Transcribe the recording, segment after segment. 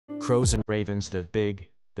Crows and ravens, they're big,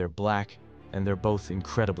 they're black, and they're both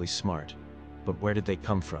incredibly smart. But where did they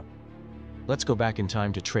come from? Let's go back in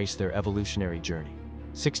time to trace their evolutionary journey.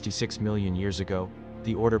 66 million years ago,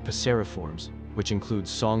 the order Passeriformes, which includes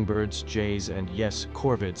songbirds, jays, and yes,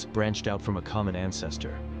 corvids, branched out from a common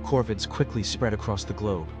ancestor. Corvids quickly spread across the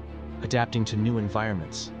globe, adapting to new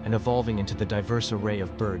environments and evolving into the diverse array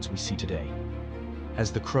of birds we see today.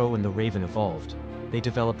 As the crow and the raven evolved, they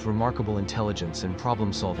developed remarkable intelligence and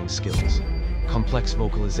problem-solving skills, complex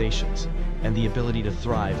vocalizations, and the ability to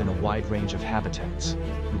thrive in a wide range of habitats,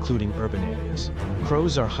 including urban areas.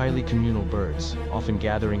 Crows are highly communal birds, often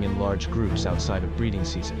gathering in large groups outside of breeding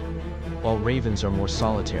season, while ravens are more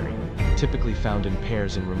solitary, typically found in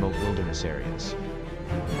pairs in remote wilderness areas.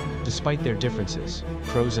 Despite their differences,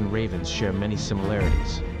 crows and ravens share many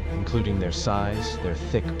similarities, including their size, their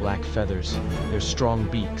thick black feathers, their strong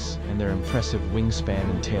beaks, and their impressive wingspan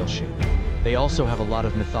and tail shape. They also have a lot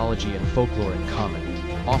of mythology and folklore in common,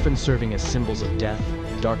 often serving as symbols of death,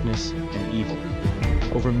 darkness, and evil.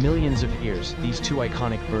 Over millions of years, these two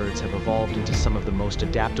iconic birds have evolved into some of the most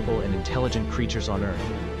adaptable and intelligent creatures on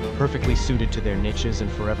Earth, perfectly suited to their niches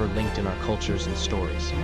and forever linked in our cultures and stories.